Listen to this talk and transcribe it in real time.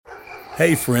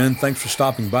Hey, friend, thanks for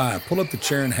stopping by. Pull up the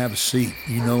chair and have a seat.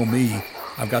 You know me,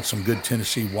 I've got some good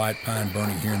Tennessee white pine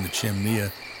burning here in the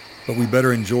chimney, but we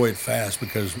better enjoy it fast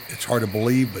because it's hard to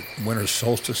believe, but winter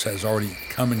solstice has already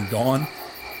come and gone,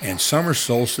 and summer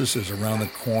solstice is around the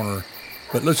corner.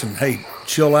 But listen, hey,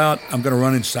 chill out. I'm going to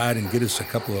run inside and get us a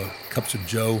couple of cups of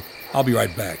Joe. I'll be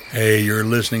right back. Hey, you're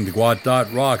listening to Gwat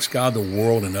Dot Rocks, God, the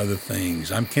World, and Other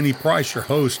Things. I'm Kenny Price, your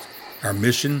host. Our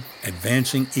mission,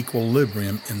 advancing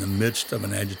equilibrium in the midst of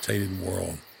an agitated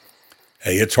world.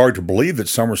 Hey, it's hard to believe that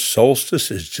summer solstice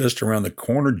is just around the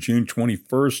corner, June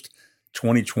 21st,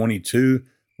 2022,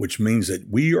 which means that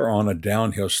we are on a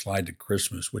downhill slide to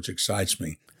Christmas, which excites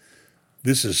me.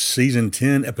 This is Season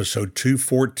 10, Episode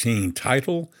 214,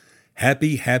 title,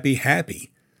 Happy, Happy, Happy.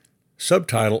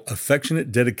 Subtitle,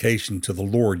 Affectionate Dedication to the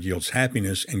Lord Yields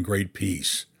Happiness and Great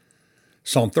Peace.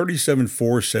 Psalm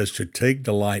 37:4 says to take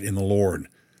delight in the Lord.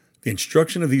 The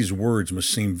instruction of these words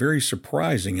must seem very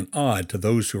surprising and odd to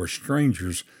those who are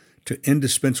strangers to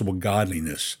indispensable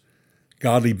godliness,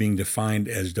 godly being defined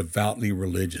as devoutly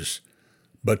religious.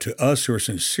 But to us who are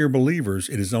sincere believers,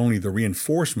 it is only the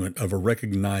reinforcement of a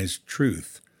recognized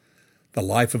truth. The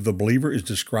life of the believer is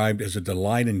described as a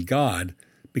delight in God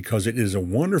because it is a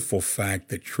wonderful fact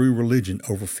that true religion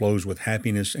overflows with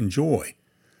happiness and joy.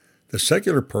 The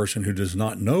secular person who does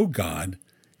not know God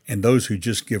and those who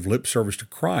just give lip service to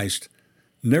Christ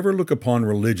never look upon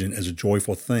religion as a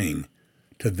joyful thing.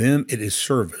 To them it is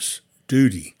service,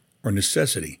 duty, or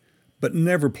necessity, but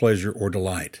never pleasure or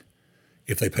delight.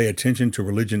 If they pay attention to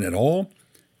religion at all,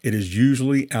 it is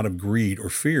usually out of greed or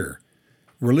fear.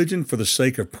 Religion for the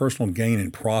sake of personal gain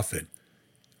and profit,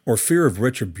 or fear of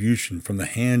retribution from the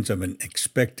hands of an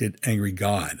expected angry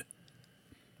God.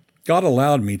 God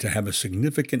allowed me to have a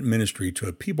significant ministry to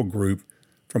a people group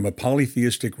from a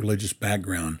polytheistic religious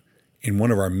background in one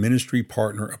of our ministry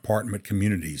partner apartment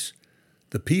communities.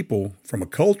 The people, from a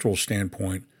cultural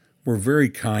standpoint, were very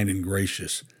kind and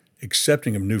gracious,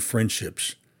 accepting of new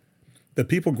friendships. The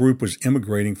people group was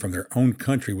immigrating from their own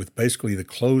country with basically the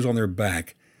clothes on their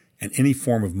back and any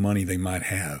form of money they might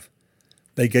have.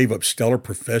 They gave up stellar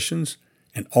professions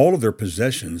and all of their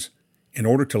possessions in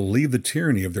order to leave the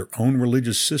tyranny of their own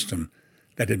religious system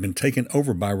that had been taken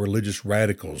over by religious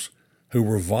radicals who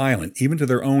were violent even to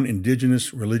their own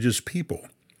indigenous religious people.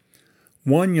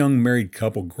 One young married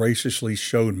couple graciously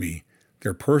showed me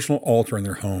their personal altar in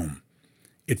their home.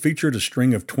 It featured a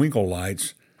string of twinkle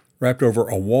lights wrapped over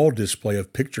a wall display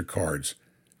of picture cards,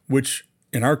 which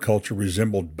in our culture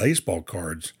resembled baseball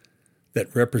cards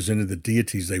that represented the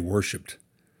deities they worshipped.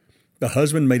 The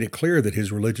husband made it clear that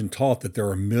his religion taught that there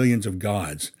are millions of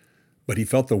gods, but he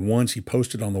felt the ones he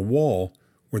posted on the wall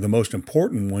were the most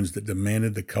important ones that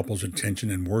demanded the couple's attention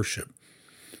and worship.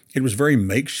 It was very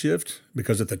makeshift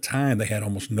because at the time they had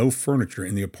almost no furniture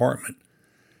in the apartment.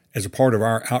 As a part of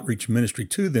our outreach ministry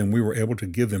to them, we were able to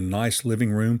give them nice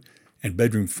living room and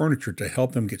bedroom furniture to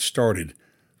help them get started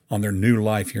on their new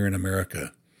life here in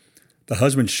America. The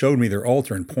husband showed me their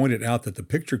altar and pointed out that the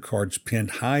picture cards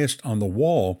pinned highest on the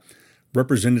wall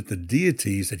represented the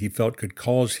deities that he felt could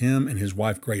cause him and his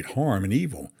wife great harm and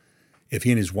evil if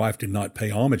he and his wife did not pay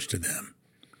homage to them.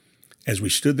 As we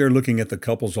stood there looking at the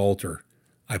couple's altar,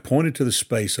 I pointed to the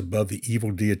space above the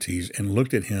evil deities and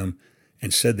looked at him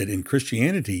and said that in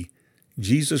Christianity,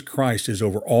 Jesus Christ is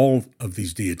over all of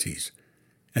these deities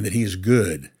and that he is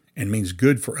good and means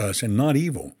good for us and not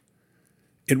evil.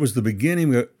 It was the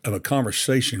beginning of a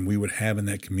conversation we would have in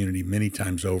that community many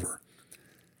times over.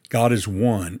 God is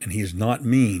one, and he is not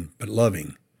mean, but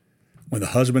loving. When the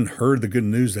husband heard the good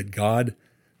news that God,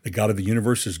 the God of the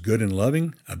universe, is good and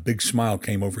loving, a big smile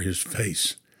came over his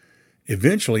face.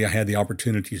 Eventually, I had the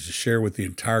opportunity to share with the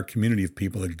entire community of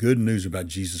people the good news about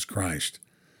Jesus Christ.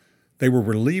 They were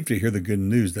relieved to hear the good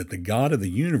news that the God of the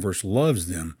universe loves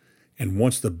them and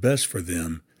wants the best for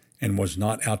them and was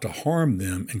not out to harm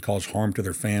them and cause harm to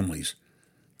their families.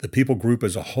 The people group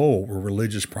as a whole were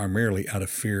religious primarily out of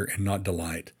fear and not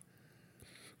delight.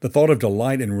 The thought of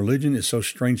delight in religion is so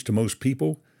strange to most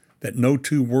people that no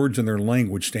two words in their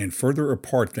language stand further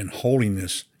apart than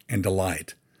holiness and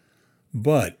delight.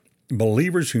 But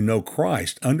believers who know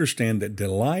Christ understand that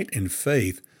delight and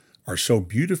faith are so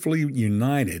beautifully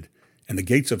united, and the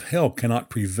gates of hell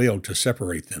cannot prevail to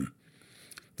separate them.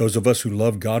 Those of us who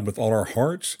love God with all our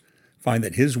hearts find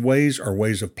that his ways are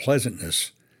ways of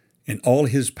pleasantness, and all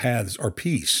his paths are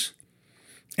peace.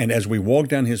 And as we walk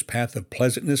down his path of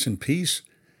pleasantness and peace,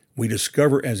 we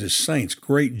discover as his saints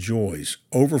great joys,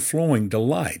 overflowing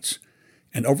delights,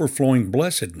 and overflowing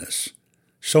blessedness,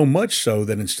 so much so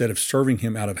that instead of serving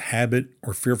him out of habit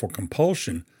or fearful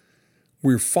compulsion,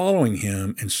 we're following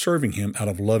him and serving him out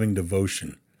of loving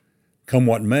devotion. come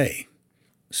what may.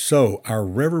 So our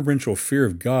reverential fear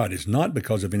of God is not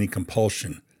because of any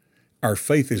compulsion. Our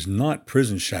faith is not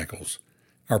prison shackles.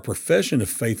 Our profession of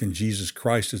faith in Jesus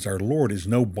Christ as our Lord is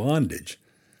no bondage.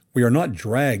 We are not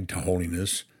dragged to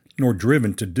holiness, nor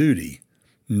driven to duty.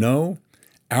 No,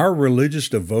 our religious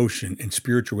devotion and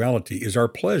spirituality is our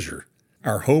pleasure.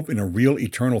 Our hope in a real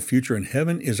eternal future in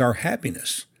heaven is our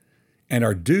happiness, and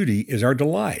our duty is our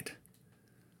delight.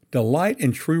 Delight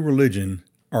and true religion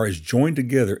are as joined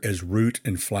together as root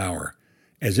and flower,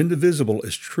 as indivisible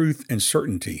as truth and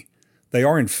certainty. They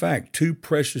are, in fact, two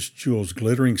precious jewels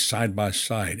glittering side by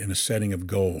side in a setting of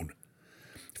gold.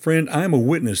 Friend, I am a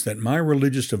witness that my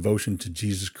religious devotion to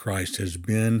Jesus Christ has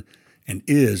been and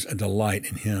is a delight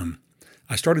in Him.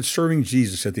 I started serving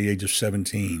Jesus at the age of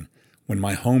 17, when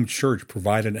my home church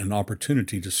provided an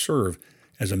opportunity to serve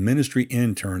as a ministry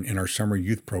intern in our summer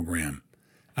youth program.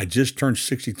 I just turned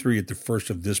 63 at the first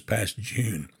of this past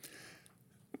June.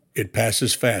 It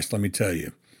passes fast, let me tell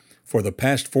you. For the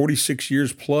past 46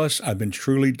 years plus, I've been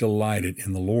truly delighted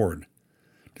in the Lord.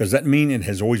 Does that mean it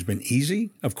has always been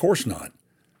easy? Of course not.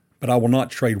 But I will not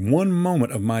trade one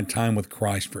moment of my time with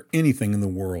Christ for anything in the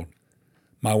world.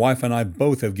 My wife and I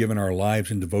both have given our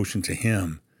lives in devotion to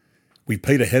Him. We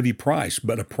paid a heavy price,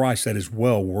 but a price that is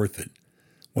well worth it.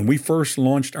 When we first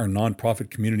launched our nonprofit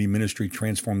community ministry,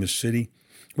 Transform the City,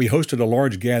 we hosted a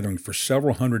large gathering for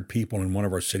several hundred people in one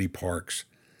of our city parks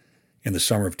in the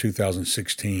summer of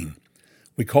 2016.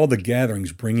 We called the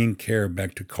gatherings Bringing Care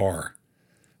Back to Carr.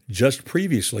 Just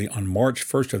previously, on March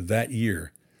 1st of that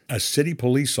year, a city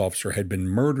police officer had been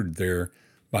murdered there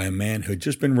by a man who had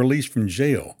just been released from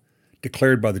jail,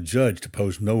 declared by the judge to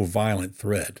pose no violent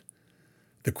threat.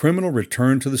 The criminal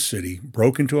returned to the city,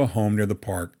 broke into a home near the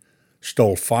park,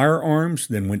 stole firearms,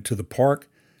 then went to the park,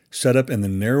 set up in the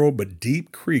narrow but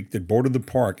deep creek that bordered the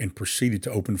park, and proceeded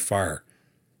to open fire.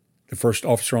 The first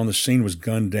officer on the scene was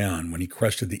gunned down when he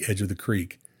crested the edge of the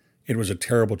creek. It was a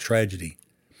terrible tragedy.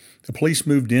 The police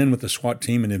moved in with the SWAT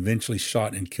team and eventually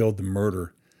shot and killed the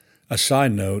murderer. A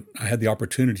side note, I had the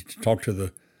opportunity to talk to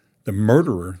the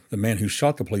murderer, the man who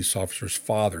shot the police officer's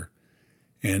father,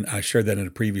 and I shared that in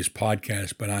a previous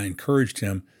podcast, but I encouraged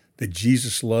him that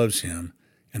Jesus loves him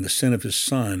and the sin of his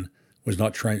son was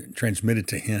not transmitted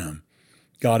to him.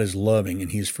 God is loving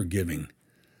and He is forgiving.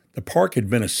 The park had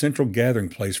been a central gathering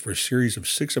place for a series of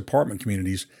 6 apartment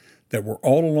communities that were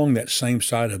all along that same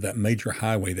side of that major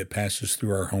highway that passes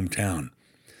through our hometown.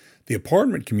 The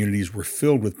apartment communities were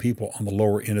filled with people on the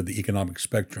lower end of the economic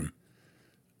spectrum.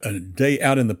 A day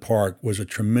out in the park was a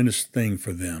tremendous thing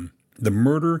for them. The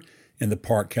murder in the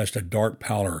park cast a dark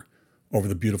pallor over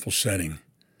the beautiful setting.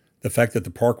 The fact that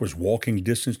the park was walking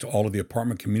distance to all of the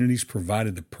apartment communities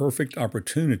provided the perfect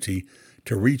opportunity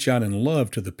to reach out in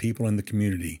love to the people in the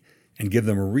community and give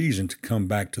them a reason to come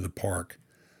back to the park.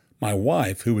 My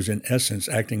wife, who was in essence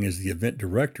acting as the event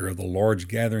director of the large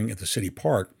gathering at the city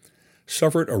park,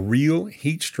 suffered a real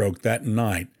heat stroke that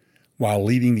night while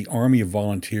leading the army of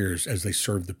volunteers as they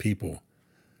served the people.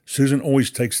 Susan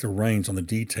always takes the reins on the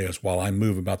details while I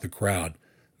move about the crowd,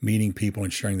 meeting people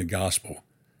and sharing the gospel.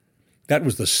 That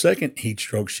was the second heat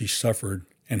stroke she suffered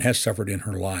and has suffered in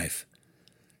her life.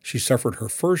 She suffered her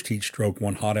first heat stroke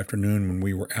one hot afternoon when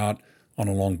we were out on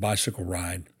a long bicycle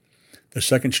ride. The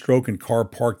second stroke in Carr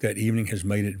Park that evening has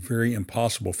made it very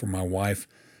impossible for my wife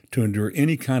to endure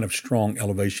any kind of strong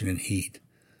elevation in heat.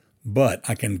 But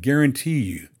I can guarantee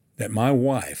you that my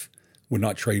wife would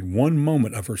not trade one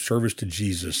moment of her service to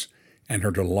Jesus and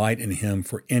her delight in Him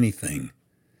for anything.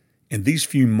 In these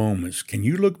few moments, can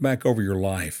you look back over your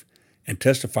life and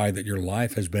testify that your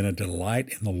life has been a delight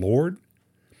in the Lord?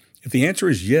 If the answer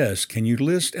is yes, can you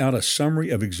list out a summary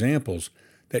of examples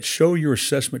that show your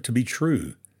assessment to be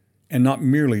true and not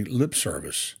merely lip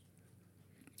service?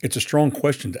 It's a strong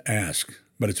question to ask,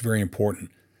 but it's very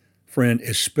important. Friend,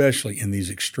 especially in these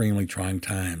extremely trying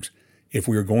times, if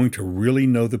we are going to really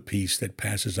know the peace that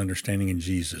passes understanding in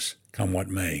Jesus, come what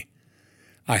may.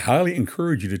 I highly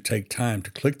encourage you to take time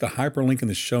to click the hyperlink in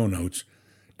the show notes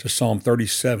to Psalm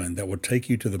 37 that will take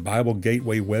you to the Bible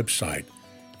Gateway website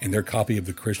and their copy of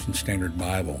the Christian Standard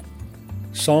Bible.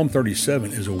 Psalm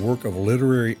 37 is a work of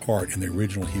literary art in the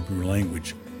original Hebrew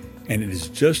language, and it is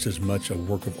just as much a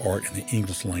work of art in the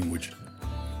English language.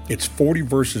 It's 40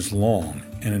 verses long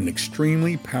and an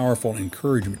extremely powerful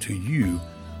encouragement to you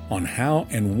on how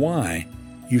and why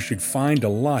you should find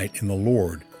delight in the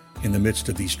Lord in the midst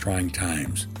of these trying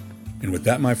times. And with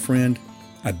that, my friend,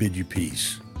 I bid you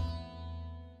peace.